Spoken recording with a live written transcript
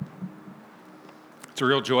It's a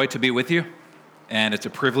real joy to be with you, and it's a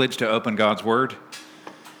privilege to open God's Word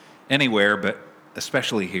anywhere, but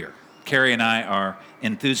especially here. Carrie and I are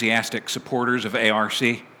enthusiastic supporters of ARC.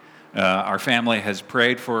 Our family has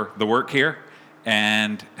prayed for the work here,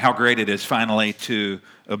 and how great it is finally to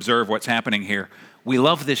observe what's happening here. We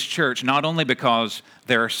love this church not only because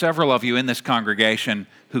there are several of you in this congregation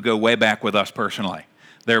who go way back with us personally.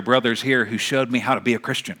 There are brothers here who showed me how to be a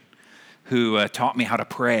Christian, who taught me how to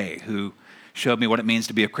pray, who showed me what it means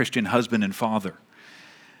to be a Christian husband and father.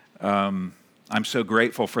 I'm so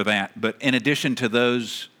grateful for that. But in addition to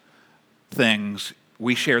those things,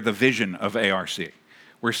 we share the vision of ARC.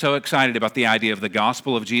 We're so excited about the idea of the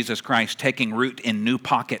gospel of Jesus Christ taking root in new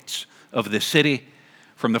pockets of the city,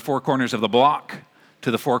 from the four corners of the block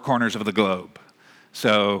to the four corners of the globe.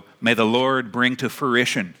 So may the Lord bring to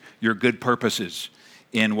fruition your good purposes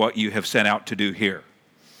in what you have set out to do here.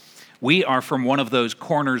 We are from one of those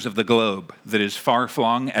corners of the globe that is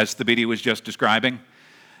far-flung, as Thabiti was just describing.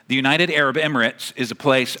 The United Arab Emirates is a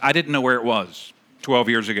place I didn't know where it was 12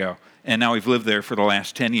 years ago, and now we've lived there for the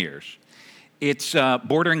last 10 years. It's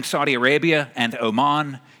bordering Saudi Arabia and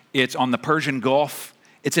Oman. It's on the Persian Gulf.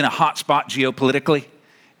 It's in a hot spot geopolitically.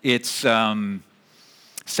 It's 70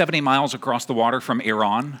 miles across the water from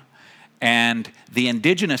Iran, and the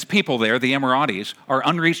indigenous people there, the Emiratis, are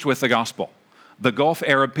unreached with the gospel. The Gulf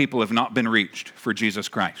Arab people have not been reached for Jesus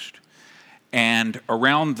Christ. And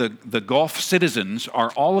around the Gulf citizens are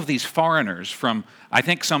all of these foreigners from, I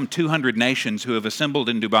think, some 200 nations who have assembled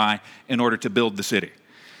in Dubai in order to build the city.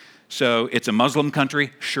 So it's a Muslim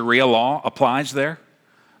country. Sharia law applies there.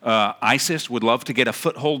 ISIS would love to get a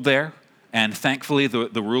foothold there. And thankfully,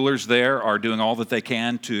 the rulers there are doing all that they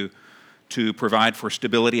can to provide for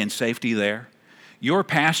stability and safety there. Your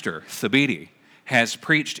pastor, Thabiti, has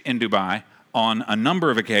preached in Dubai on a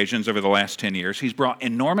number of occasions over the last 10 years. He's brought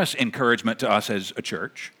enormous encouragement to us as a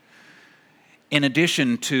church. In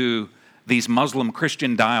addition to these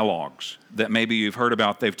Muslim-Christian dialogues that maybe you've heard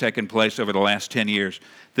about, they've taken place over the last 10 years.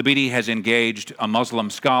 Thabiti has engaged a Muslim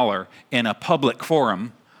scholar in a public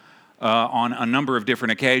forum on a number of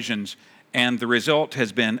different occasions, and the result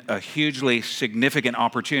has been a hugely significant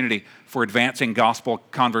opportunity for advancing gospel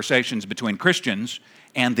conversations between Christians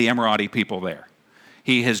and the Emirati people there.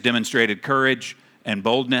 He has demonstrated courage and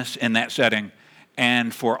boldness in that setting,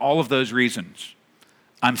 and for all of those reasons,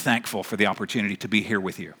 I'm thankful for the opportunity to be here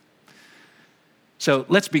with you. So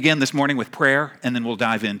let's begin this morning with prayer, and then we'll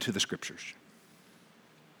dive into the scriptures.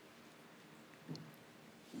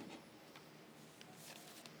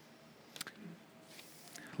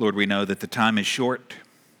 Lord, we know that the time is short.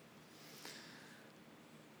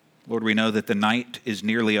 Lord, we know that the night is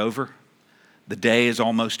nearly over. The day is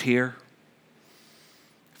almost here.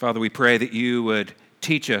 Father, we pray that you would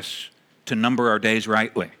teach us to number our days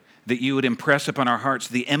rightly, that you would impress upon our hearts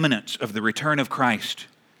the imminence of the return of Christ,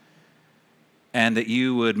 and that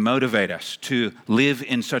you would motivate us to live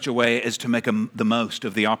in such a way as to make the most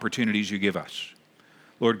of the opportunities you give us.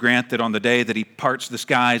 Lord, grant that on the day that he parts the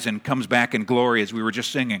skies and comes back in glory, as we were just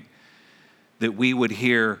singing, that we would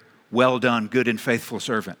hear, "Well done, good and faithful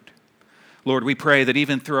servant." Lord, we pray that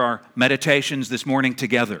even through our meditations this morning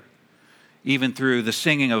together, even through the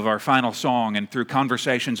singing of our final song and through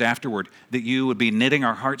conversations afterward, that you would be knitting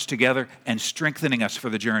our hearts together and strengthening us for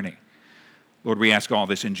the journey. Lord, we ask all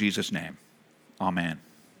this in Jesus' name. Amen.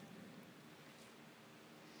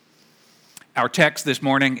 Our text this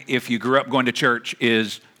morning, if you grew up going to church,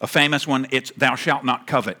 is a famous one. It's "Thou shalt not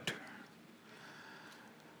covet."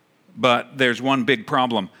 But there's one big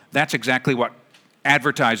problem. That's exactly what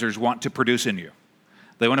advertisers want to produce in you.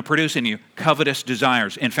 They want to produce in you covetous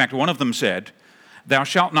desires. In fact, one of them said, "Thou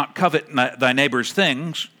shalt not covet thy neighbor's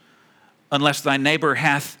things unless thy neighbor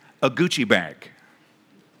hath a Gucci bag."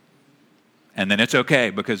 And then it's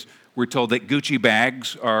okay, because we're told that Gucci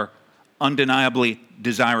bags are undeniably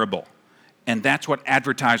desirable. And that's what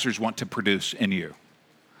advertisers want to produce in you.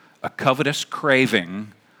 A covetous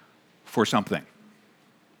craving for something.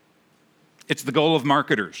 It's the goal of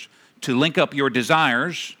marketers to link up your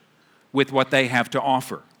desires with what they have to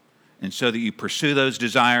offer. And so that you pursue those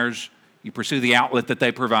desires, you pursue the outlet that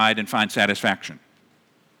they provide and find satisfaction.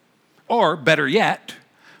 Or better yet,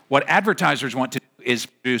 what advertisers want to do is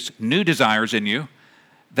produce new desires in you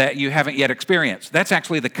that you haven't yet experienced. That's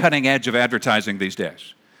actually the cutting edge of advertising these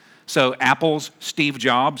days. So Apple's Steve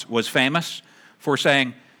Jobs was famous for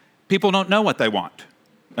saying, people don't know what they want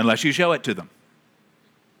unless you show it to them.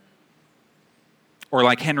 Or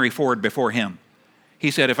like Henry Ford before him. He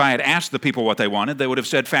said, if I had asked the people what they wanted, they would have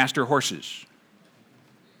said faster horses.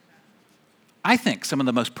 I think some of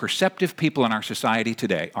the most perceptive people in our society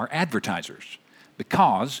today are advertisers,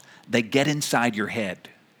 because they get inside your head,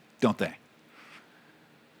 don't they?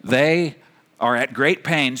 They are at great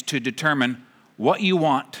pains to determine what you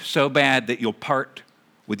want so bad that you'll part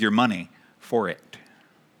with your money for it.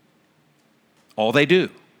 All they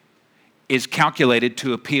do is calculated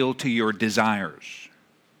to appeal to your desires.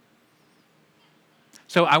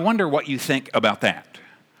 So I wonder what you think about that.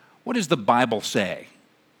 What does the Bible say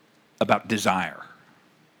about desire?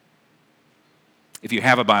 If you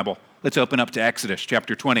have a Bible, let's open up to Exodus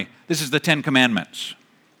chapter 20. This is the Ten Commandments.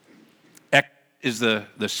 Is the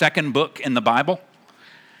second book in the Bible.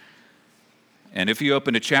 And if you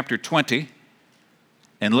open to chapter 20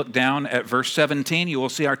 and look down at verse 17, you will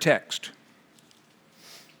see our text.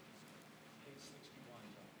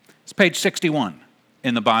 It's page 61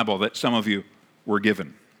 in the Bible that some of you were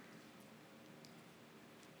given.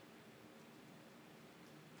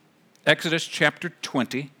 Exodus chapter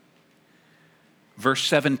 20, verse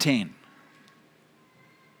 17.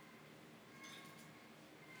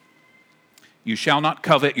 You shall not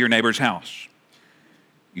covet your neighbor's house.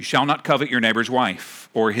 You shall not covet your neighbor's wife,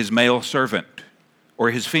 or his male servant,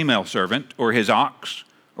 or his female servant, or his ox,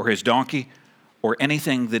 or his donkey, or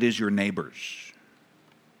anything that is your neighbor's.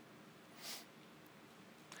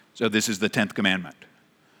 So this is the 10th commandment.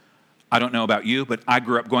 I don't know about you, but I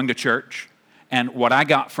grew up going to church, and what I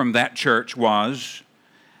got from that church was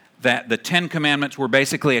that the 10 commandments were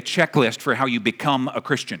basically a checklist for how you become a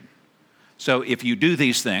Christian. So if you do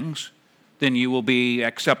these things, then you will be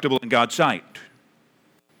acceptable in God's sight.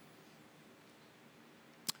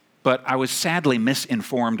 But I was sadly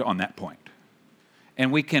misinformed on that point.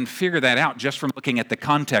 And we can figure that out just from looking at the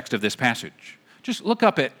context of this passage. Just look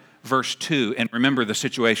up at verse 2 and remember the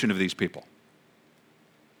situation of these people.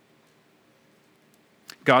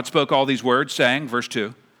 God spoke all these words, saying, verse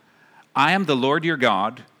 2, I am the Lord your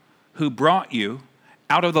God who brought you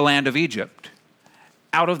out of the land of Egypt,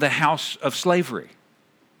 out of the house of slavery.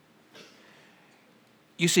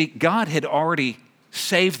 You see, God had already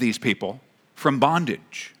saved these people from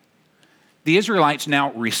bondage. The Israelites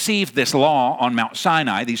now received this law on Mount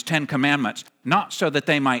Sinai, these 10 commandments, not so that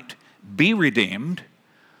they might be redeemed,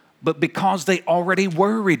 but because they already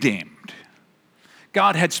were redeemed.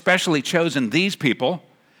 God had specially chosen these people,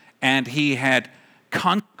 and he had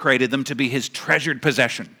consecrated them to be his treasured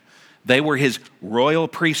possession. They were his royal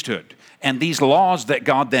priesthood, and these laws that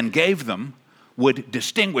God then gave them would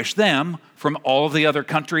distinguish them from all of the other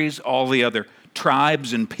countries, all the other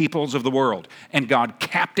tribes and peoples of the world. And God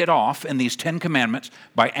capped it off in these 10 commandments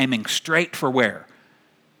by aiming straight for where?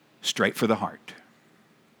 Straight for the heart.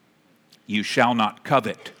 You shall not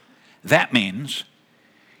covet. That means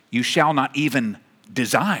you shall not even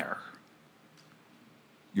desire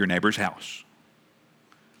your neighbor's house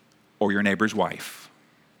or your neighbor's wife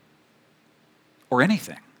or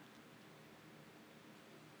anything.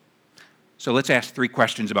 So let's ask 3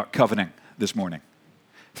 questions about coveting this morning.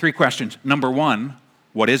 3 questions. Number 1,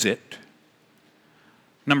 what is it?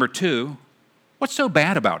 Number 2, what's so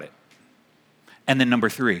bad about it? And then number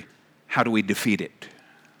 3, how do we defeat it?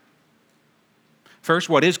 First,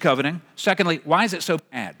 what is coveting? Secondly, why is it so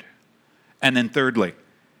bad? And then thirdly,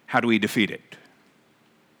 how do we defeat it?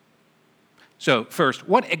 So first,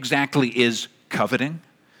 what exactly is coveting?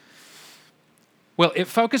 Well, it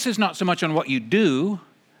focuses not so much on what you do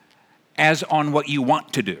as on what you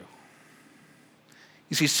want to do.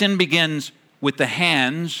 You see, sin begins with the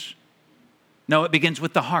hands. No, it begins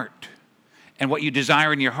with the heart. And what you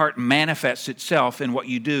desire in your heart manifests itself in what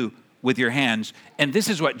you do with your hands. And this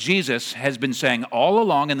is what Jesus has been saying all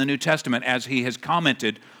along in the New Testament as he has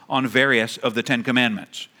commented on various of the 10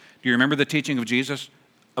 commandments. Do you remember the teaching of Jesus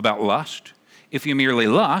about lust? If you merely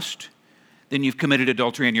lust, then you've committed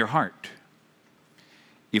adultery in your heart.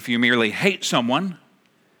 If you merely hate someone,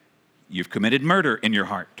 you've committed murder in your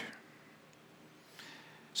heart.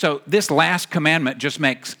 So this last commandment just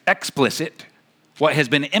makes explicit what has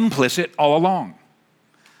been implicit all along.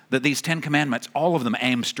 That these 10 commandments, all of them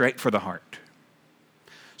aim straight for the heart.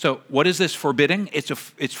 So what is this forbidding?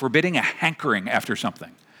 It's forbidding a hankering after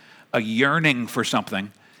something, a yearning for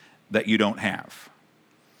something that you don't have.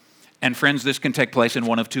 And friends, this can take place in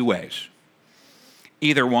one of 2 ways.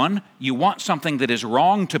 Either 1, you want something that is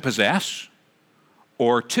wrong to possess,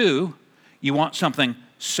 or 2, you want something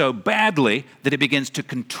so badly that it begins to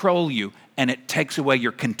control you and it takes away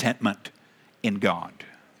your contentment in God.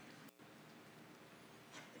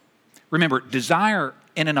 Remember, desire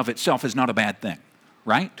in and of itself is not a bad thing,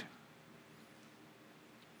 right?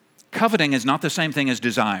 Coveting is not the same thing as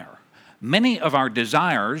desire. Many of our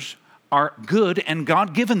desires are good and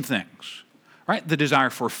God-given things, right? The desire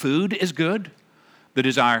for food is good. The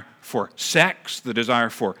desire for sex, the desire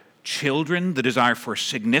for children, the desire for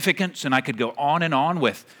significance, and I could go on and on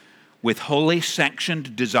with holy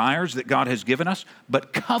sanctioned desires that God has given us.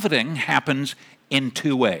 But coveting happens in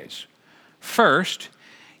two ways. First,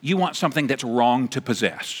 you want something that's wrong to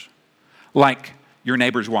possess, like your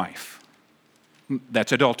neighbor's wife.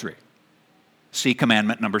 That's adultery. See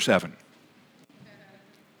commandment number 7.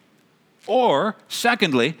 Or,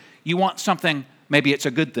 secondly, you want something, maybe it's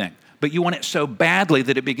a good thing, but you want it so badly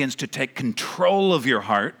that it begins to take control of your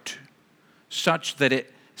heart such that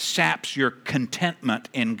it saps your contentment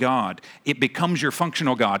in God. It becomes your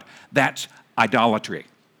functional God. That's idolatry.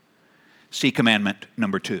 See commandment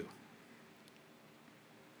number 2.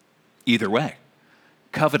 Either way,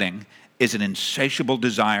 coveting is an insatiable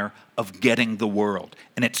desire of getting the world,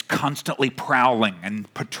 and it's constantly prowling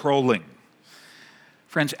and patrolling.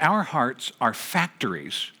 Friends, our hearts are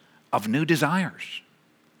factories of new desires.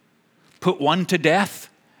 Put one to death,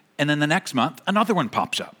 and then the next month, another one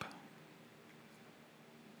pops up.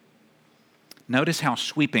 Notice how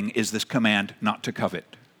sweeping is this command not to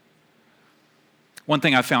covet. One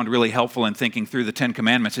thing I found really helpful in thinking through the 10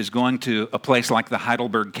 Commandments is going to a place like the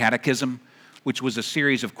Heidelberg Catechism, which was a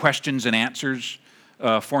series of questions and answers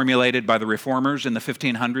formulated by the reformers in the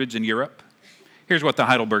 1500s in Europe. Here's what the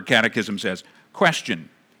Heidelberg Catechism says. Question: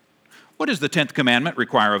 what does the 10th commandment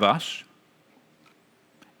require of us?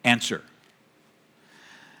 Answer: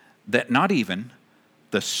 that not even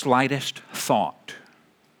the slightest thought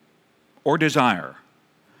or desire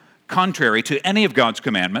contrary to any of God's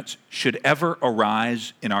commandments should ever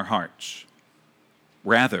arise in our hearts.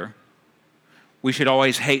 Rather, we should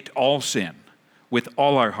always hate all sin with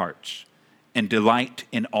all our hearts and delight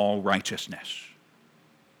in all righteousness.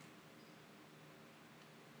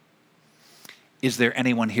 Is there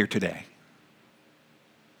anyone here today?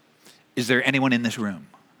 Is there anyone in this room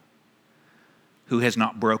who has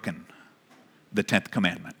not broken the 10th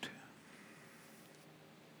commandment?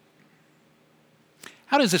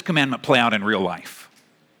 How does this commandment play out in real life?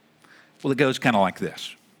 Well, it goes kind of like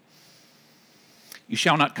this. You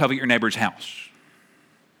shall not covet your neighbor's house.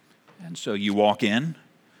 And so you walk in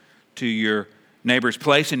to your neighbor's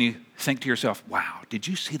place and you think to yourself, wow, did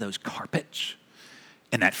you see those carpets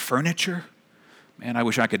and that furniture? Man, I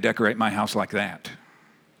wish I could decorate my house like that.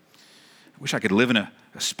 I wish I could live in a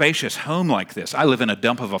spacious home like this. I live in a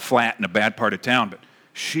dump of a flat in a bad part of town, but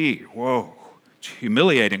whoa, it's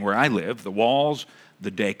humiliating where I live. The walls, the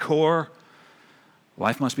decor,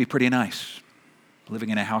 life must be pretty nice living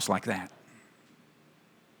in a house like that.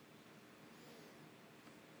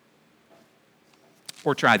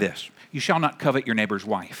 Or try this. You shall not covet your neighbor's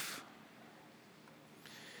wife.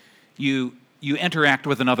 You interact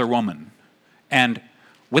with another woman, and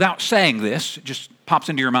without saying this, it just pops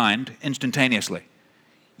into your mind instantaneously.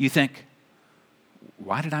 You think,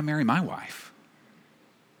 why did I marry my wife?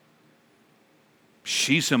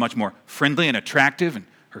 She's so much more friendly and attractive, and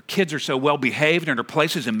her kids are so well behaved, and her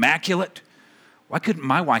place is immaculate. Why couldn't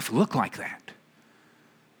my wife look like that?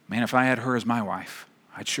 Man, if I had her as my wife,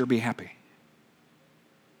 I'd sure be happy.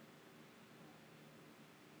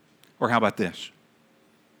 Or how about this?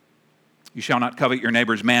 You shall not covet your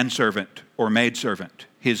neighbor's manservant or maidservant,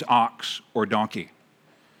 his ox or donkey.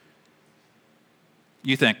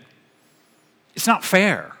 You think, it's not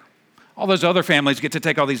fair. All those other families get to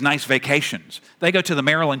take all these nice vacations. They go to the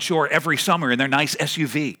Maryland shore every summer in their nice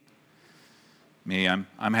SUV. Me,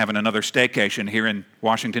 I'm having another staycation here in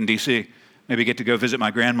Washington, D.C. Maybe get to go visit my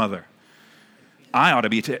grandmother. I ought to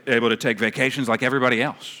be able to take vacations like everybody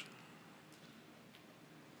else.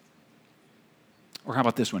 Or how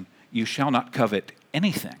about this one? You shall not covet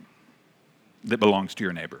anything that belongs to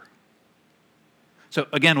your neighbor. So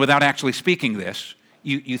again, without actually speaking this,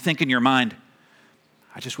 you think in your mind,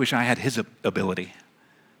 I just wish I had his ability.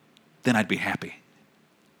 Then I'd be happy.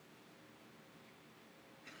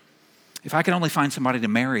 If I could only find somebody to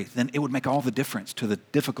marry, then it would make all the difference to the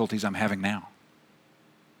difficulties I'm having now.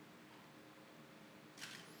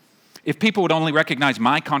 If people would only recognize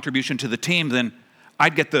my contribution to the team, then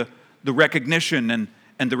I'd get the recognition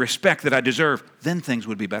and the respect that I deserve. Then things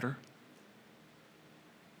would be better.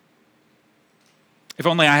 If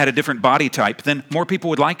only I had a different body type, then more people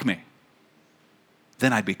would like me.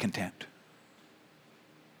 Then I'd be content.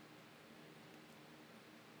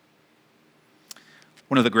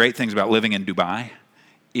 One of the great things about living in Dubai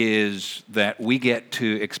is that we get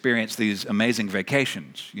to experience these amazing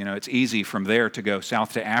vacations. You know, it's easy from there to go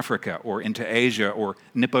south to Africa or into Asia or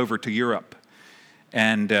nip over to Europe.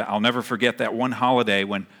 And I'll never forget that one holiday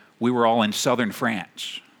when we were all in southern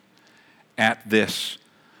France at this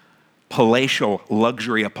palatial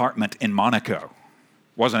luxury apartment in Monaco.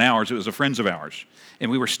 It wasn't ours, it was a friend's of ours.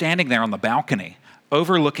 And we were standing there on the balcony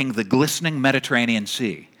overlooking the glistening Mediterranean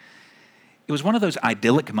Sea. It was one of those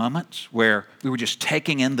idyllic moments where we were just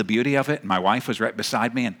taking in the beauty of it, and my wife was right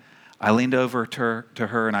beside me, and I leaned over to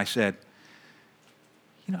her and I said,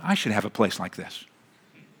 I should have a place like this.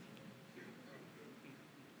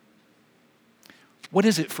 What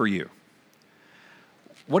is it for you?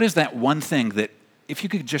 What is that one thing that, if you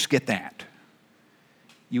could just get that,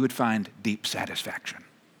 you would find deep satisfaction?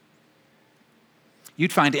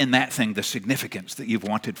 You'd find in that thing the significance that you've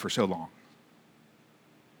wanted for so long.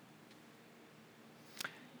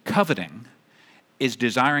 Coveting is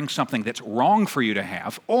desiring something that's wrong for you to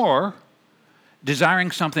have, or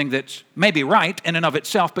desiring something that's maybe right in and of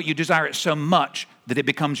itself, but you desire it so much that it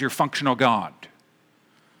becomes your functional God,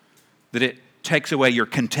 that it takes away your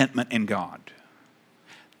contentment in God.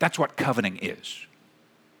 That's what coveting is.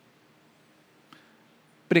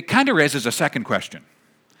 But it kind of raises a second question.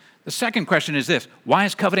 The second question is this: why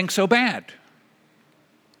is coveting so bad?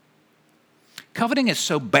 Coveting is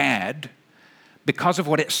so bad because of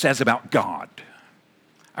what it says about God.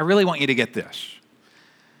 I really want you to get this.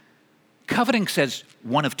 Coveting says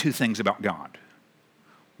one of two things about God.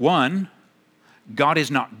 One, God is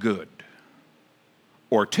not good.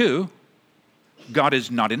 Or two, God is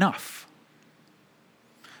not enough.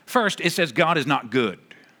 First, it says God is not good.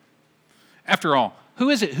 After all, who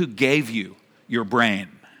is it who gave you your brain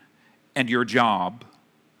and your job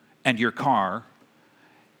and your car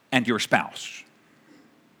and your spouse?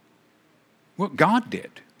 Well, God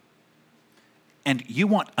did. And you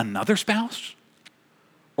want another spouse?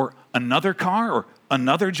 Or another car? Or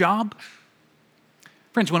another job?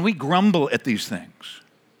 Friends, when we grumble at these things,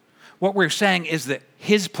 what we're saying is that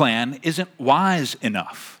His plan isn't wise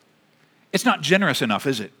enough. It's not generous enough,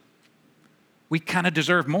 is it? We kind of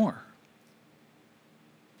deserve more.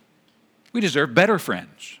 We deserve better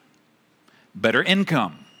friends, better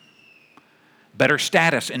income, better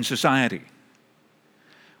status in society.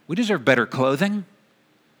 We deserve better clothing.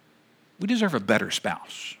 We deserve a better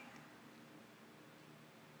spouse.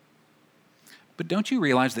 But don't you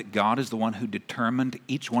realize that God is the one who determined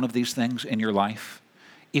each one of these things in your life?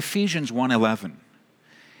 Ephesians 1:11,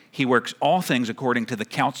 He works all things according to the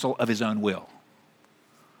counsel of His own will.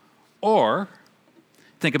 Or,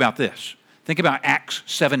 think about this. Think about Acts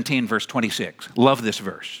 17, verse 26. Love this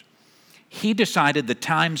verse. He decided the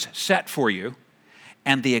times set for you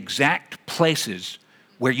and the exact places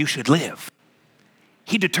where you should live.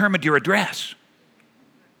 He determined your address.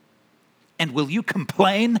 And will you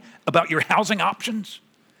complain about your housing options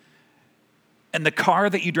and the car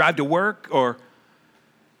that you drive to work or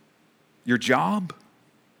your job?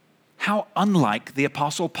 How unlike the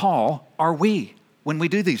Apostle Paul are we when we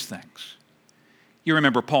do these things? You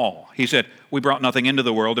remember Paul. He said, we brought nothing into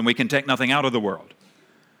the world and we can take nothing out of the world.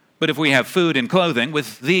 But if we have food and clothing,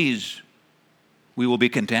 with these we will be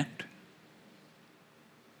content.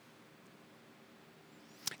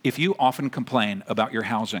 If you often complain about your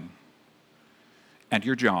housing and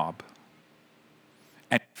your job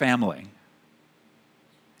and family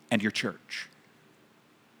and your church,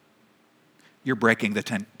 you're breaking the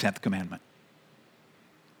 10th commandment.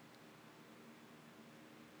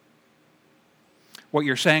 What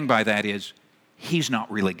you're saying by that is, He's not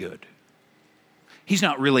really good. He's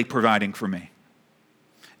not really providing for me.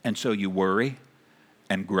 And so you worry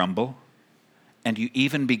and grumble, and you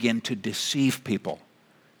even begin to deceive people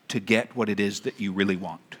to get what it is that you really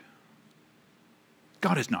want.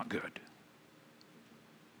 God is not good.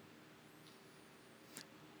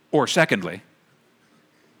 Or secondly,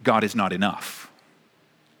 God is not enough.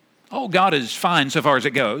 Oh, God is fine so far as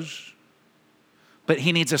it goes, but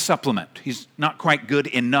He needs a supplement. He's not quite good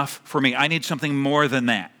enough for me. I need something more than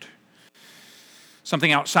that.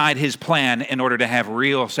 Something outside His plan in order to have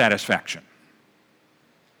real satisfaction.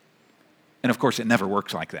 And of course, it never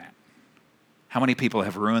works like that. How many people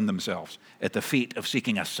have ruined themselves at the feet of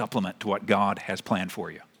seeking a supplement to what God has planned for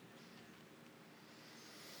you?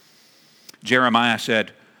 Jeremiah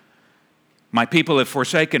said, my people have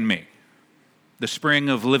forsaken me, the spring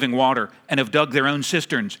of living water, and have dug their own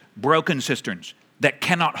cisterns, broken cisterns that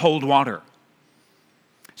cannot hold water.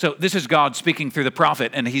 So this is God speaking through the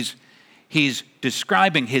prophet, and he's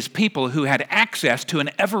describing His people who had access to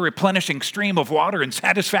an ever-replenishing stream of water and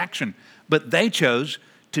satisfaction, but they chose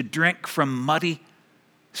to drink from muddy,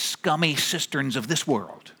 scummy cisterns of this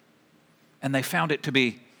world. And they found it to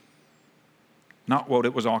be not what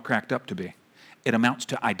it was all cracked up to be. It amounts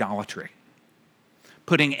to idolatry.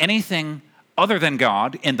 Putting anything other than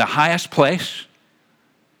God in the highest place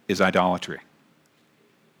is idolatry.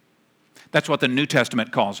 That's what the New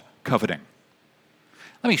Testament calls coveting.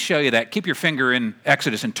 Let me show you that. Keep your finger in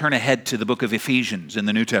Exodus and turn ahead to the book of Ephesians in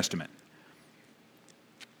the New Testament.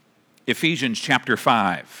 Ephesians chapter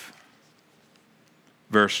 5,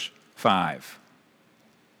 verse 5.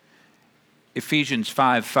 Ephesians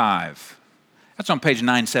 5:5. That's on page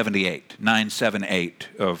 978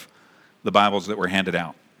 of the Bibles that were handed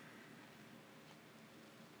out.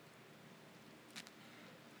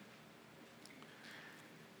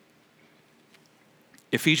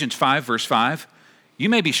 Ephesians 5, verse 5. You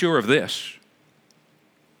may be sure of this,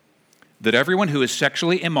 that everyone who is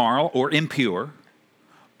sexually immoral or impure,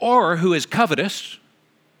 or who is covetous,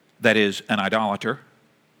 that is, an idolater,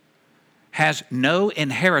 has no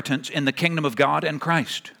inheritance in the kingdom of God and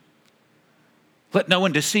Christ. Let no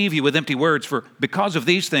one deceive you with empty words, for because of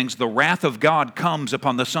these things the wrath of God comes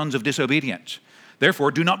upon the sons of disobedience.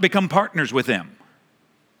 Therefore, do not become partners with them.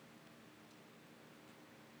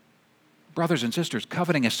 Brothers and sisters,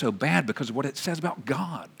 coveting is so bad because of what it says about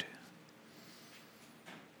God.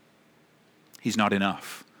 He's not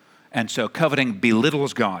enough. And so coveting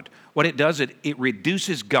belittles God. What it does, it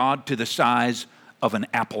reduces God to the size of an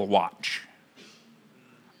Apple Watch,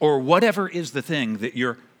 or whatever is the thing that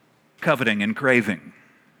you're coveting and craving.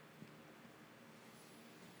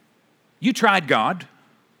 You tried God,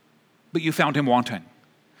 but you found him wanting.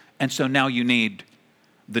 And so now you need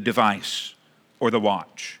the device or the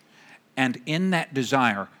watch. And in that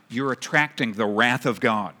desire, you're attracting the wrath of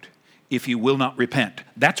God if you will not repent.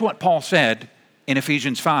 That's what Paul said in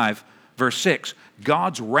Ephesians 5, verse 6.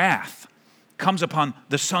 God's wrath comes upon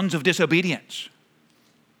the sons of disobedience.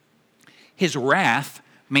 His wrath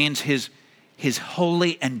means his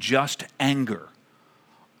holy and just anger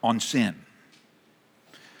on sin.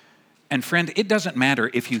 And friend, it doesn't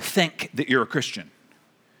matter if you think that you're a Christian,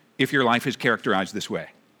 if your life is characterized this way.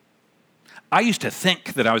 I used to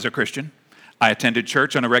think that I was a Christian. I attended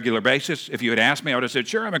church on a regular basis. If you had asked me, I would have said,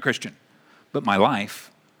 sure, I'm a Christian. But my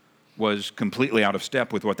life was completely out of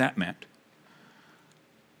step with what that meant.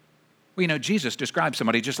 Well, you know, Jesus described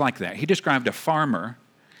somebody just like that. He described a farmer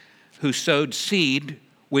who sowed seed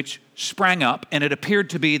which sprang up, and it appeared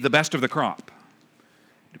to be the best of the crop.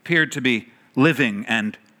 It appeared to be living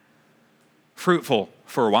and fruitful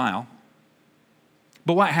for a while.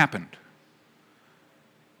 But what happened?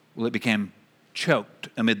 Well, it became choked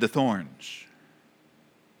amid the thorns.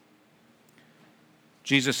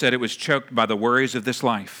 Jesus said it was choked by the worries of this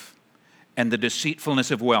life and the deceitfulness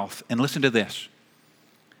of wealth. And listen to this.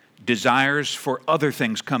 Desires for other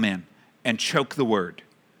things come in and choke the word,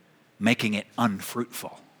 making it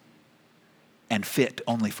unfruitful and fit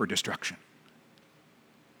only for destruction.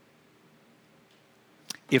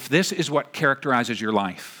 If this is what characterizes your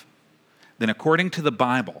life, then according to the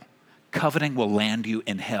Bible, coveting will land you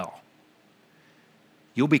in hell.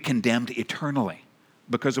 You'll be condemned eternally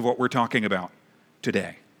because of what we're talking about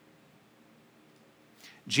today.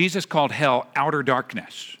 Jesus called hell outer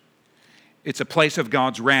darkness. It's a place of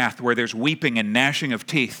God's wrath where there's weeping and gnashing of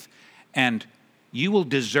teeth, and you will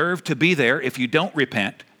deserve to be there if you don't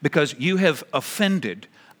repent because you have offended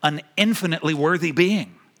an infinitely worthy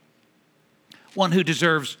being, one who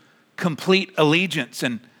deserves complete allegiance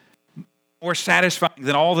and more satisfying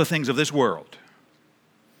than all the things of this world.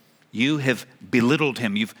 You have belittled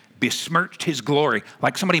him. You've besmirched his glory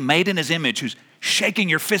like somebody made in his image who's shaking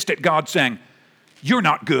your fist at God saying, you're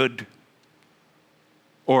not good,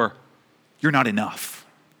 or you're not enough.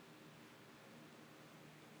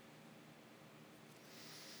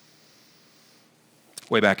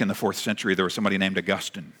 Way back in the 4th century, there was somebody named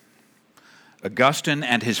Augustine. Augustine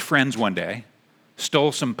and his friends one day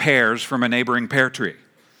stole some pears from a neighboring pear tree.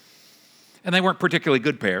 And they weren't particularly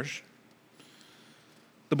good pears.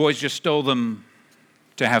 The boys just stole them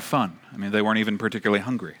to have fun. I mean, they weren't even particularly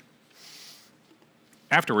hungry.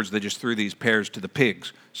 Afterwards, they just threw these pears to the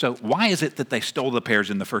pigs. So why is it that they stole the pears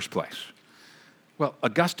in the first place? Well,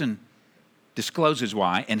 Augustine discloses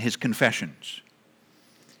why in his Confessions.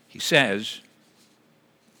 He says,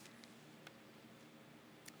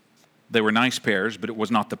 they were nice pears, but it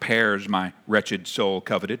was not the pears my wretched soul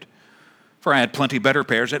coveted, for I had plenty better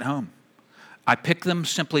pears at home. I picked them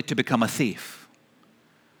simply to become a thief.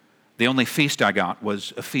 The only feast I got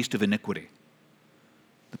was a feast of iniquity.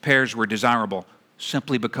 The pears were desirable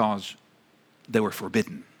simply because they were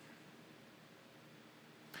forbidden.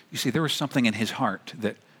 You see, there was something in his heart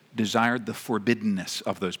that desired the forbiddenness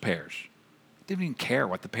of those pears. He didn't even care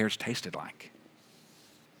what the pears tasted like.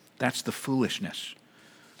 That's the foolishness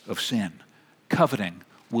of sin. Coveting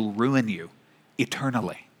will ruin you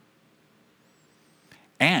eternally.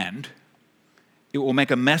 And it will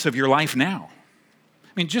make a mess of your life now. I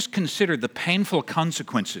mean, just consider the painful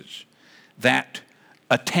consequences that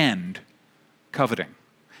attend coveting.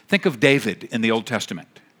 Think of David in the Old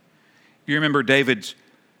Testament. You remember David's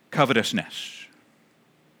covetousness.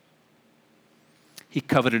 He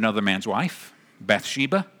coveted another man's wife,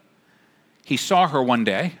 Bathsheba. He saw her one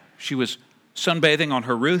day. She was sunbathing on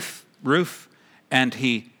her roof, and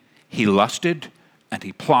he lusted, and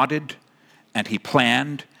he plotted, and he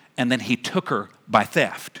planned, and then he took her by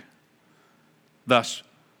theft, thus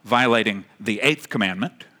violating the 8th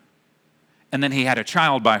commandment. And then he had a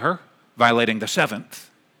child by her, violating the 7th.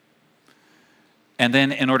 And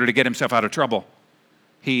then, in order to get himself out of trouble,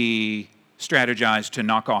 he strategized to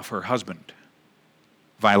knock off her husband,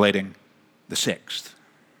 violating the 6th.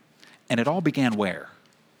 And it all began where?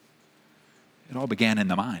 It all began in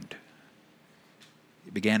the mind.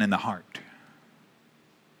 It began in the heart.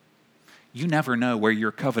 You never know where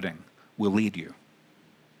your coveting will lead you.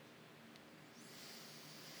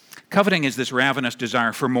 Coveting is this ravenous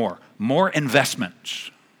desire for more. More investments,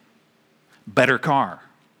 better car,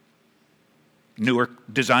 newer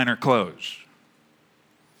designer clothes.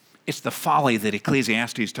 It's the folly that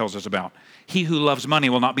Ecclesiastes tells us about. He who loves money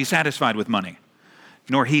will not be satisfied with money,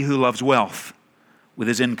 nor he who loves wealth with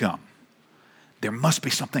his income. There must be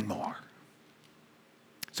something more.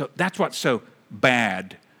 So that's what's so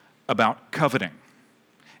bad about coveting.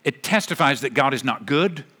 It testifies that God is not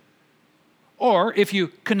good, or if you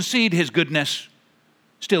concede his goodness,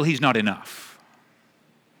 still he's not enough.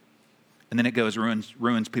 And then it goes,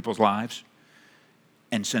 ruins people's lives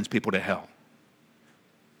and sends people to hell.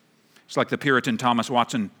 It's like the Puritan Thomas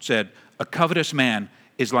Watson said, a covetous man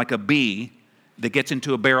is like a bee that gets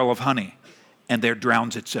into a barrel of honey and there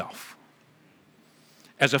drowns itself.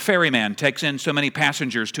 As a ferryman takes in so many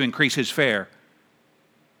passengers to increase his fare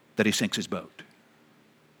that he sinks his boat.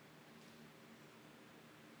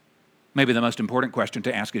 Maybe the most important question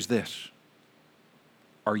to ask is this: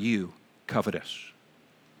 are you covetous?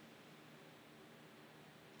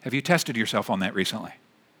 Have you tested yourself on that recently?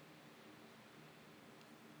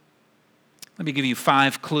 Let me give you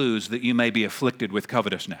 5 clues that you may be afflicted with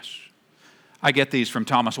covetousness. I get these from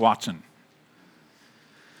Thomas Watson.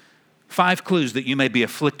 5 clues that you may be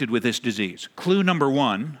afflicted with this disease. Clue number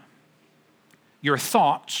 1, your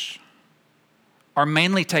thoughts are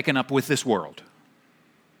mainly taken up with this world.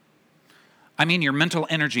 I mean, your mental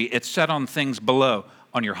energy, it's set on things below,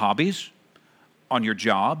 on your hobbies, on your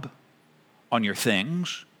job, on your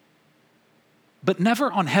things, but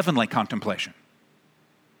never on heavenly contemplation.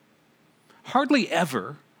 Hardly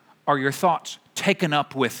ever are your thoughts taken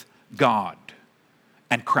up with God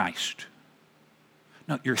and Christ.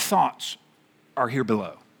 No, your thoughts are here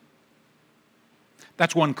below.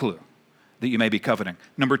 That's one clue that you may be coveting.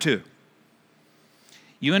 Number 2,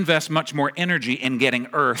 you invest much more energy in getting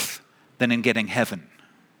earth than in getting heaven.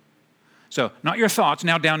 So, not your thoughts,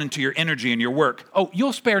 now down into your energy and your work. Oh,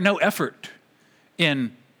 you'll spare no effort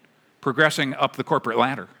in progressing up the corporate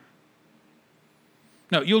ladder.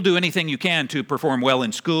 No, you'll do anything you can to perform well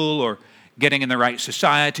in school or getting in the right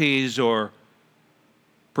societies or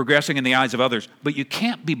progressing in the eyes of others, but you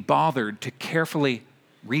can't be bothered to carefully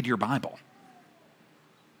read your Bible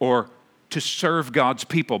or to serve God's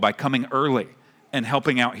people by coming early and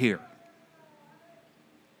helping out here.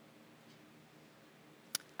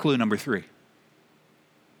 Clue number 3,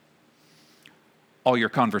 all your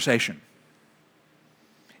conversation,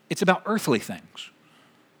 it's about earthly things.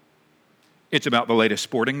 It's about the latest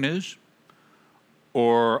sporting news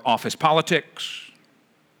or office politics,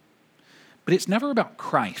 but it's never about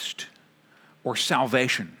Christ or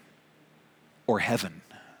salvation or heaven.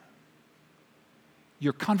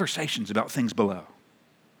 Your conversation's about things below.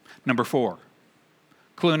 Number 4,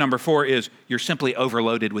 clue number 4 is you're simply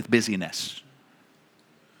overloaded with busyness.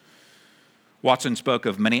 Watson spoke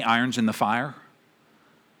of many irons in the fire,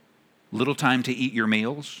 little time to eat your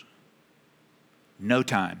meals, no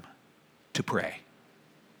time to pray.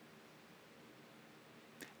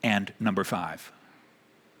 And number 5.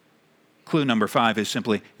 Clue number 5 is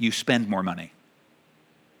simply you spend more money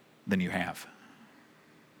than you have.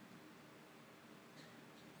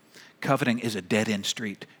 Coveting is a dead-end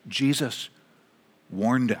street. Jesus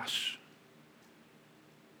warned us.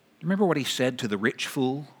 Remember what he said to the rich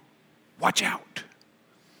fool? Watch out.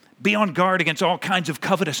 Be on guard against all kinds of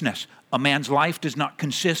covetousness. A man's life does not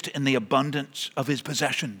consist in the abundance of his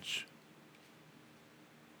possessions.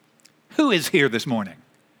 Who is here this morning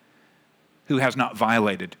who has not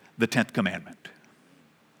violated the 10th commandment?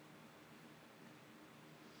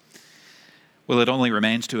 Well, it only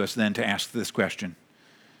remains to us then to ask this question: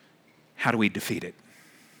 how do we defeat it?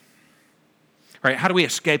 Right? How do we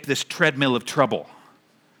escape this treadmill of trouble,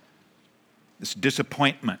 this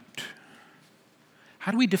disappointment?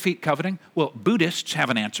 How do we defeat coveting? Well, Buddhists have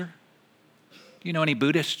an answer. Do you know any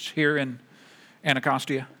Buddhists here in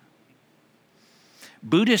Anacostia?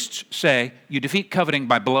 Buddhists say you defeat coveting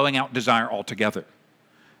by blowing out desire altogether.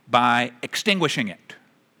 by extinguishing it.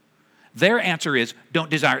 Their answer is, don't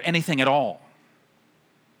desire anything at all.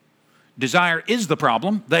 Desire is the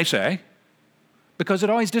problem, they say, because it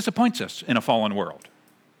always disappoints us in a fallen world.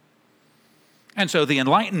 And so the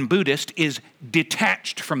enlightened Buddhist is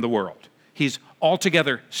detached from the world. He's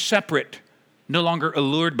altogether separate, no longer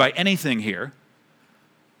allured by anything here.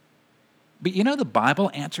 But you know, the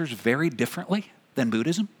Bible answers very differently than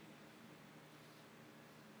Buddhism.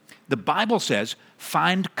 The Bible says,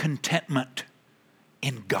 find contentment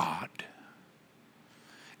in God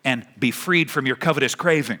and be freed from your covetous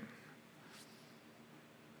craving.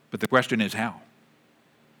 But the question is how?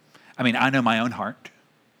 I mean, I know my own heart.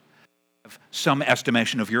 I have some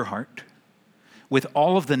estimation of your heart. With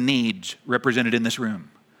all of the needs represented in this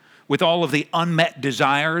room, with all of the unmet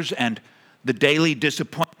desires and the daily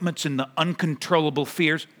disappointments and the uncontrollable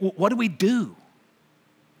fears, what do we do?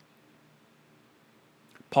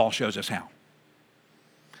 Paul shows us how.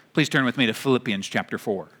 Please turn with me to Philippians chapter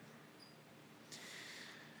 4.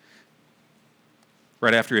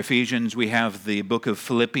 Right after Ephesians, we have the book of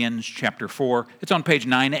Philippians chapter 4. It's on page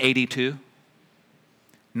 982.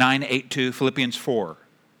 982, Philippians 4.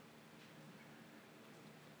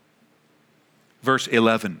 Verse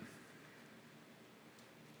 11.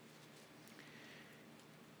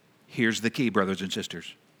 Here's the key, brothers and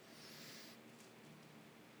sisters.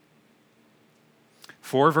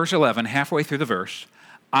 4 verse 11, halfway through the verse,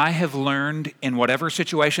 I have learned in whatever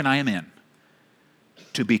situation I am in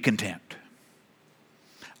to be content.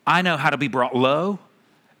 I know how to be brought low,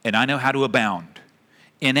 and I know how to abound.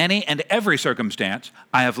 In any and every circumstance,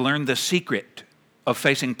 I have learned the secret of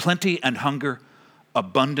facing plenty and hunger,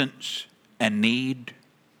 abundance and need.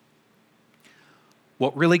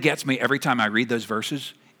 What really gets me every time I read those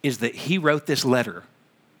verses is that he wrote this letter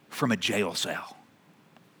from a jail cell.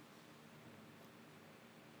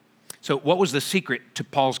 So what was the secret to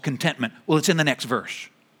Paul's contentment? Well, it's in the next verse.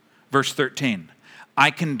 Verse 13. I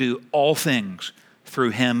can do all things through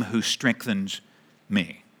him who strengthens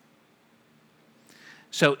me.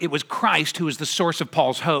 So it was Christ who was the source of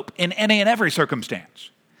Paul's hope in any and every circumstance.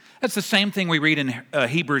 That's the same thing we read in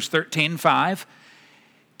Hebrews 13:5.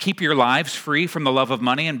 Keep your lives free from the love of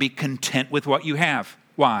money and be content with what you have.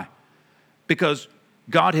 Why? Because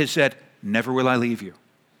God has said, never will I leave you.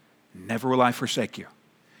 Never will I forsake you.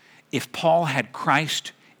 If Paul had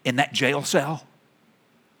Christ in that jail cell,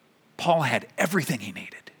 Paul had everything he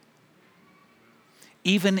needed.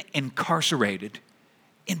 Even incarcerated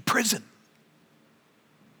in prison.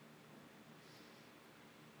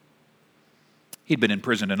 He'd been in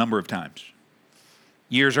prison a number of times.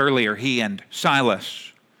 Years earlier, he and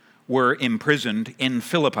Silas were imprisoned in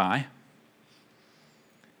Philippi.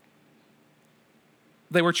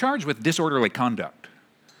 They were charged with disorderly conduct.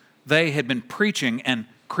 They had been preaching and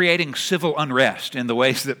creating civil unrest in the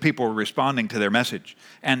ways that people were responding to their message.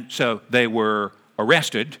 And so they were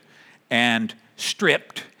arrested and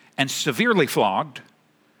stripped and severely flogged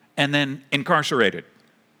and then incarcerated.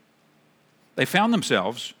 They found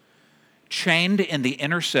themselves chained in the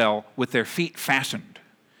inner cell with their feet fastened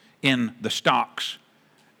in the stocks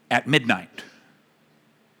at midnight.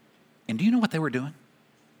 And do you know what they were doing?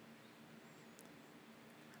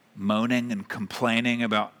 Moaning and complaining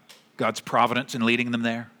about God's providence in leading them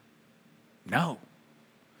there? No.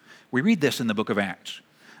 We read this in the book of Acts.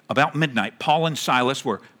 About midnight, Paul and Silas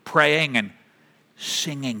were praying and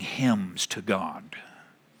singing hymns to God.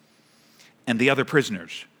 And the other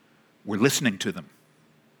prisoners were listening to them.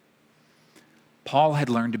 Paul had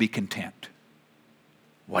learned to be content,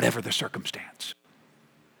 whatever the circumstance.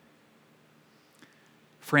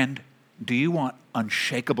 Friend, do you want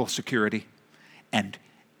unshakable security and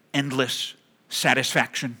endless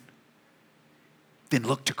satisfaction? Then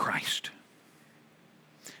look to Christ.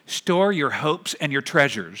 Store your hopes and your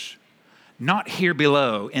treasures, not here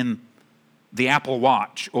below in the Apple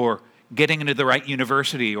Watch or getting into the right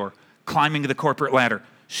university or climbing the corporate ladder.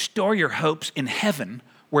 Store your hopes in heaven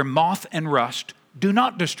where moth and rust do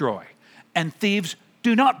not destroy and thieves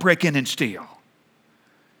do not break in and steal.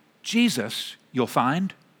 Jesus, you'll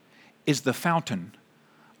find, is the fountain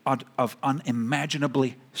of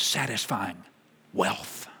unimaginably satisfying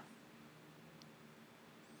wealth.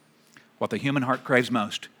 What the human heart craves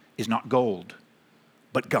most is not gold,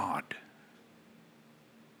 but God.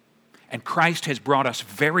 And Christ has brought us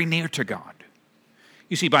very near to God.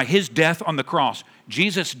 You see, by his death on the cross,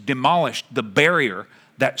 Jesus demolished the barrier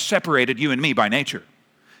that separated you and me by nature.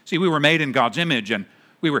 See, we were made in God's image and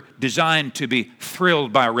we were designed to be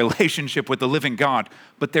thrilled by a relationship with the living God.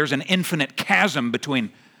 But there's an infinite chasm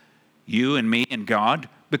between you and me and God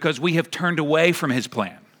because we have turned away from his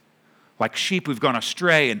plan. Like sheep, we've gone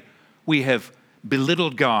astray and we have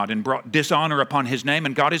belittled God and brought dishonor upon his name,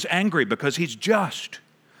 and God is angry because he's just.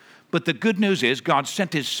 But the good news is God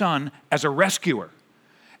sent his son as a rescuer.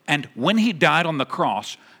 And when he died on the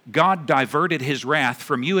cross, God diverted his wrath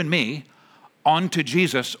from you and me onto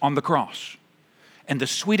Jesus on the cross. And the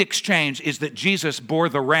sweet exchange is that Jesus bore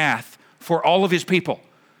the wrath for all of his people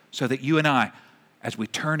so that you and I, as we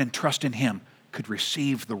turn and trust in him, could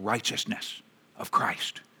receive the righteousness of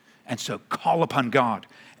Christ. And so call upon God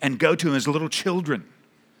and go to him as little children.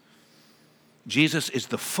 Jesus is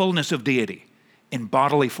the fullness of deity in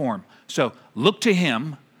bodily form. So look to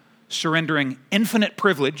him, surrendering infinite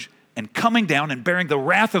privilege and coming down and bearing the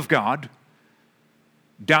wrath of God,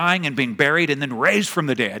 dying and being buried and then raised from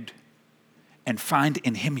the dead, and find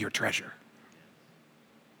in him your treasure.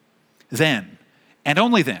 Then, and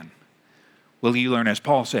only then, will you learn, as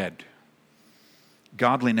Paul said,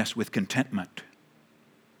 godliness with contentment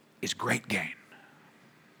is great gain.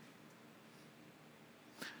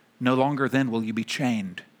 No longer then will you be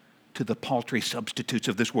chained to the paltry substitutes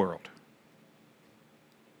of this world.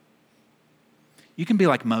 You can be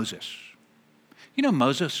like Moses. You know,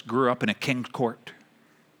 Moses grew up in a king's court.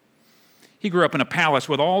 He grew up in a palace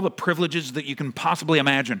with all the privileges that you can possibly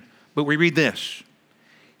imagine. But we read this: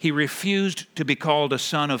 he refused to be called a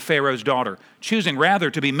son of Pharaoh's daughter, choosing rather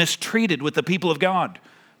to be mistreated with the people of God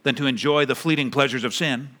than to enjoy the fleeting pleasures of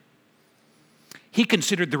sin. He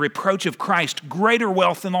considered the reproach of Christ greater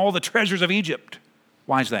wealth than all the treasures of Egypt.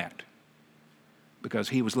 Why is that? Because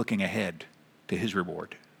he was looking ahead to his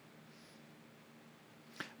reward.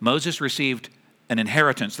 Moses received an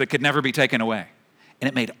inheritance that could never be taken away, and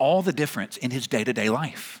it made all the difference in his day-to-day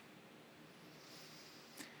life.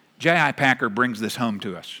 J.I. Packer brings this home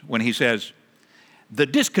to us when he says, the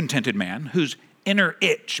discontented man, whose inner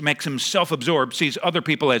itch makes him self-absorbed, sees other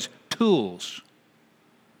people as tools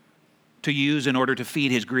to use in order to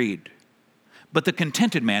feed his greed. But the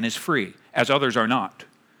contented man is free, as others are not,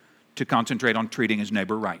 to concentrate on treating his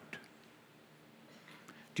neighbor right.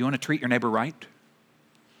 Do you want to treat your neighbor right?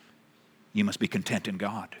 You must be content in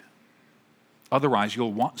God. Otherwise,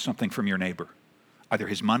 you'll want something from your neighbor, either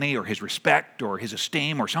his money or his respect or his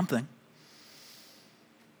esteem or something.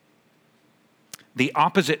 The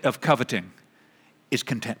opposite of coveting is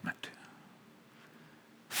contentment.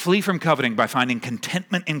 Flee from coveting by finding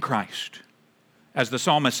contentment in Christ. As the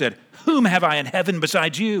psalmist said, whom have I in heaven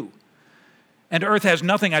besides you? And earth has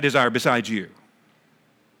nothing I desire besides you.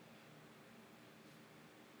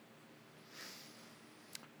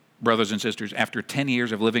 Brothers and sisters, after 10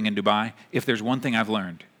 years of living in Dubai, if there's one thing I've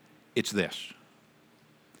learned, it's this: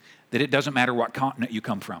 that it doesn't matter what continent you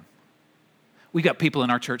come from. We got people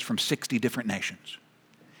in our church from 60 different nations.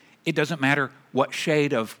 It doesn't matter what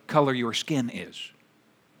shade of color your skin is.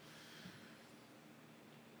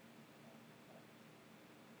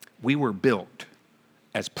 We were built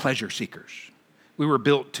as pleasure seekers. We were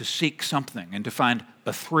built to seek something and to find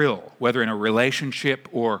a thrill, whether in a relationship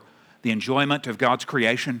or the enjoyment of God's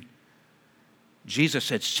creation. Jesus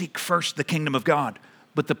said, seek first the kingdom of God.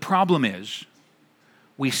 But the problem is,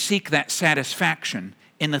 we seek that satisfaction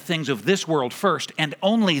in the things of this world first, and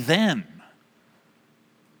only then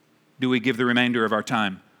do we give the remainder of our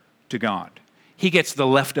time to God. He gets the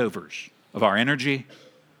leftovers of our energy,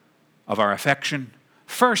 of our affection.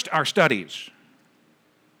 First, our studies.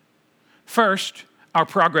 First, our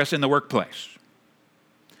progress in the workplace.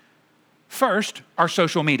 First, our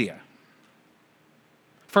social media.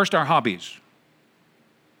 First, our hobbies.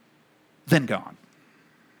 Then God.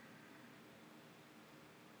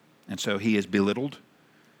 And so he is belittled.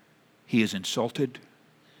 He is insulted.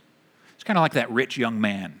 It's kind of like that rich young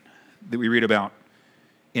man that we read about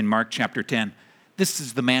in Mark chapter 10. This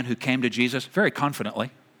is the man who came to Jesus very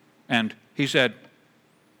confidently. And he said,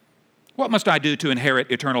 what must I do to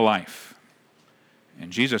inherit eternal life?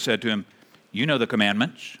 And Jesus said to him, you know the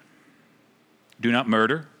commandments. Do not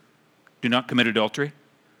murder. Do not commit adultery.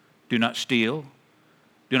 Do not steal.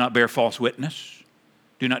 Do not bear false witness.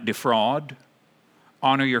 Do not defraud.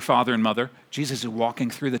 Honor your father and mother. Jesus is walking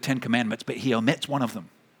through the 10 commandments, but he omits one of them.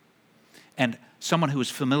 And someone who is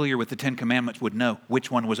familiar with the 10 commandments would know which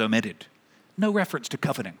one was omitted. No reference to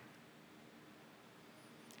coveting.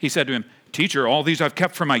 He said to him, teacher, all these I've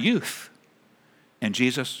kept from my youth. And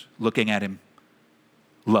Jesus, looking at him,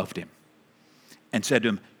 loved him and said to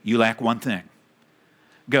him, you lack one thing.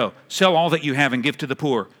 Go, sell all that you have and give to the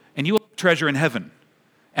poor, and you will have treasure in heaven.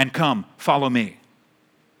 And come, follow me.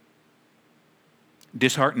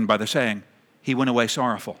 Disheartened by the saying, he went away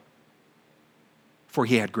sorrowful, for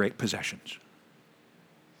he had great possessions.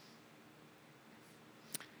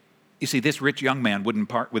 You see, this rich young man wouldn't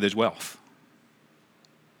part with his wealth.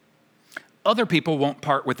 Other people won't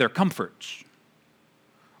part with their comforts.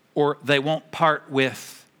 or they won't part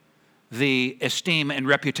with the esteem and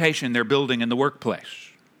reputation they're building in the workplace.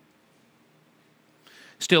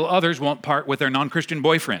 Still others won't part with their non-Christian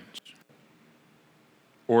boyfriends,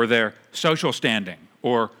 or their social standing,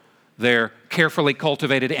 or their carefully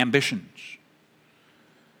cultivated ambitions.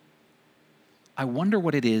 I wonder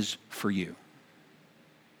what it is for you.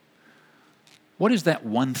 What is that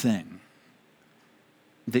one thing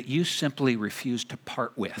that you simply refuse to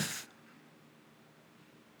part with,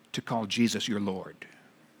 to call Jesus your Lord?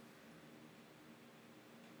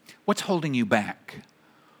 What's holding you back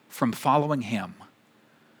from following Him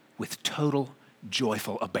with total,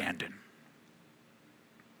 joyful abandon?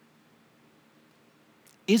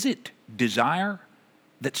 Is it desire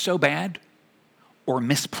that's so bad, or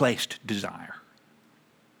misplaced desire?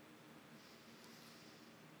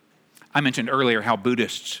 I mentioned earlier how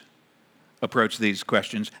Buddhists approach these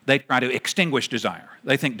questions. They try to extinguish desire.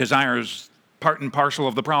 They think desire is part and parcel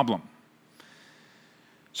of the problem.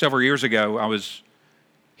 Several years ago, I was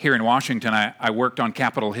here in Washington. I worked on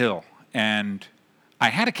Capitol Hill, and I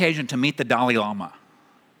had occasion to meet the Dalai Lama.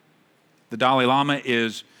 The Dalai Lama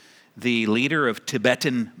is the leader of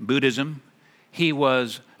Tibetan Buddhism. He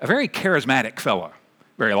was a very charismatic fellow,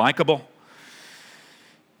 very likable,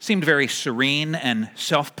 seemed very serene and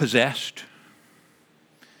self-possessed.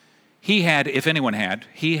 He had, if anyone had,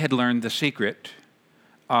 he had learned the secret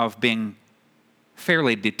of being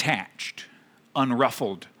fairly detached,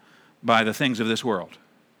 unruffled by the things of this world.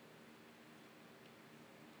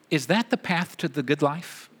 Is that the path to the good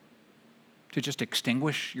life? To just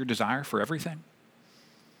extinguish your desire for everything?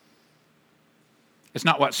 It's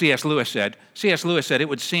not what C.S. Lewis said. C.S. Lewis said, "It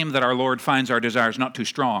would seem that our Lord finds our desires not too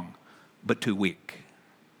strong, but too weak."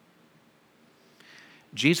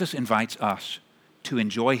 Jesus invites us to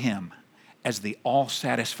enjoy Him as the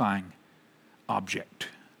all-satisfying object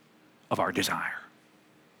of our desire.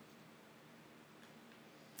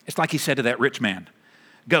 It's like He said to that rich man,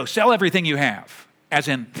 "Go, sell everything you have," as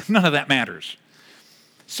in, none of that matters.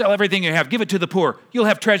 "Sell everything you have, give it to the poor, you'll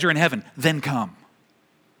have treasure in heaven. Then come,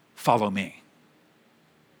 follow me."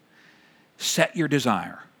 Set your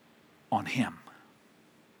desire on Him.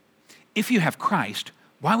 If you have Christ,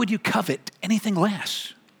 why would you covet anything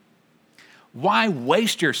less? Why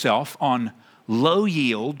waste yourself on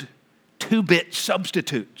low-yield, 2-bit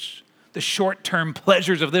substitutes, the short-term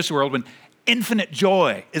pleasures of this world, when infinite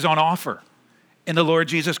joy is on offer in the Lord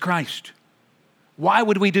Jesus Christ? Why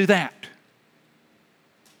would we do that?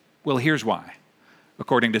 Well, here's why.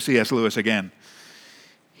 According to C.S. Lewis again,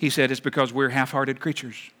 he said it's because we're half-hearted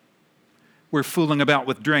creatures. We're fooling about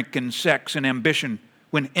with drink and sex and ambition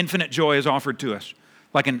when infinite joy is offered to us,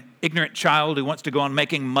 like an ignorant child who wants to go on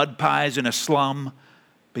making mud pies in a slum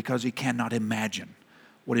because he cannot imagine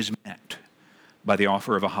what is meant by the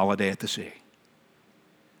offer of a holiday at the sea.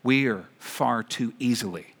 We are far too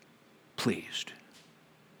easily pleased.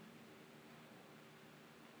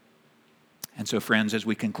 And so, friends, as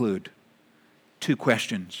we conclude, 2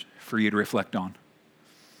 questions for you to reflect on.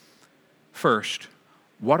 First,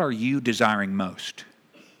 what are you desiring most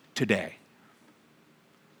today?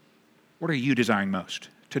 What are you desiring most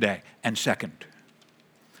today? And second,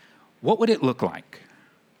 what would it look like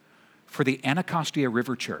for the Anacostia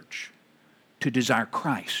River Church to desire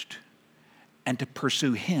Christ and to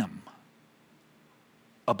pursue Him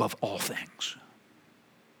above all things?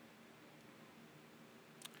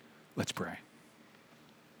 Let's pray.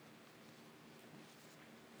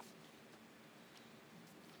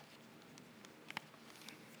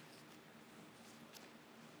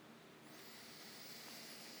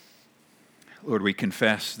 Lord, we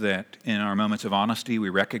confess that in our moments of honesty, we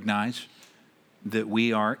recognize that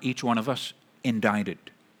we are, each one of us, indicted,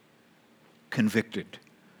 convicted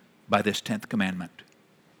by this 10th commandment.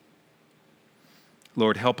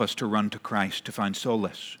 Lord, help us to run to Christ to find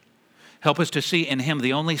solace. Help us to see in Him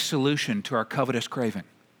the only solution to our covetous craving.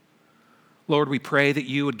 Lord, we pray that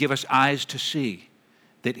You would give us eyes to see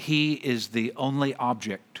that He is the only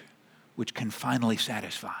object which can finally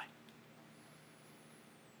satisfy.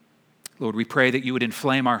 Lord, we pray that You would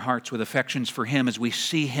inflame our hearts with affections for Him as we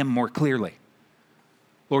see Him more clearly.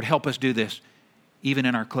 Lord, help us do this even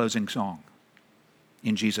in our closing song.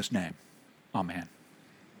 In Jesus' name, amen.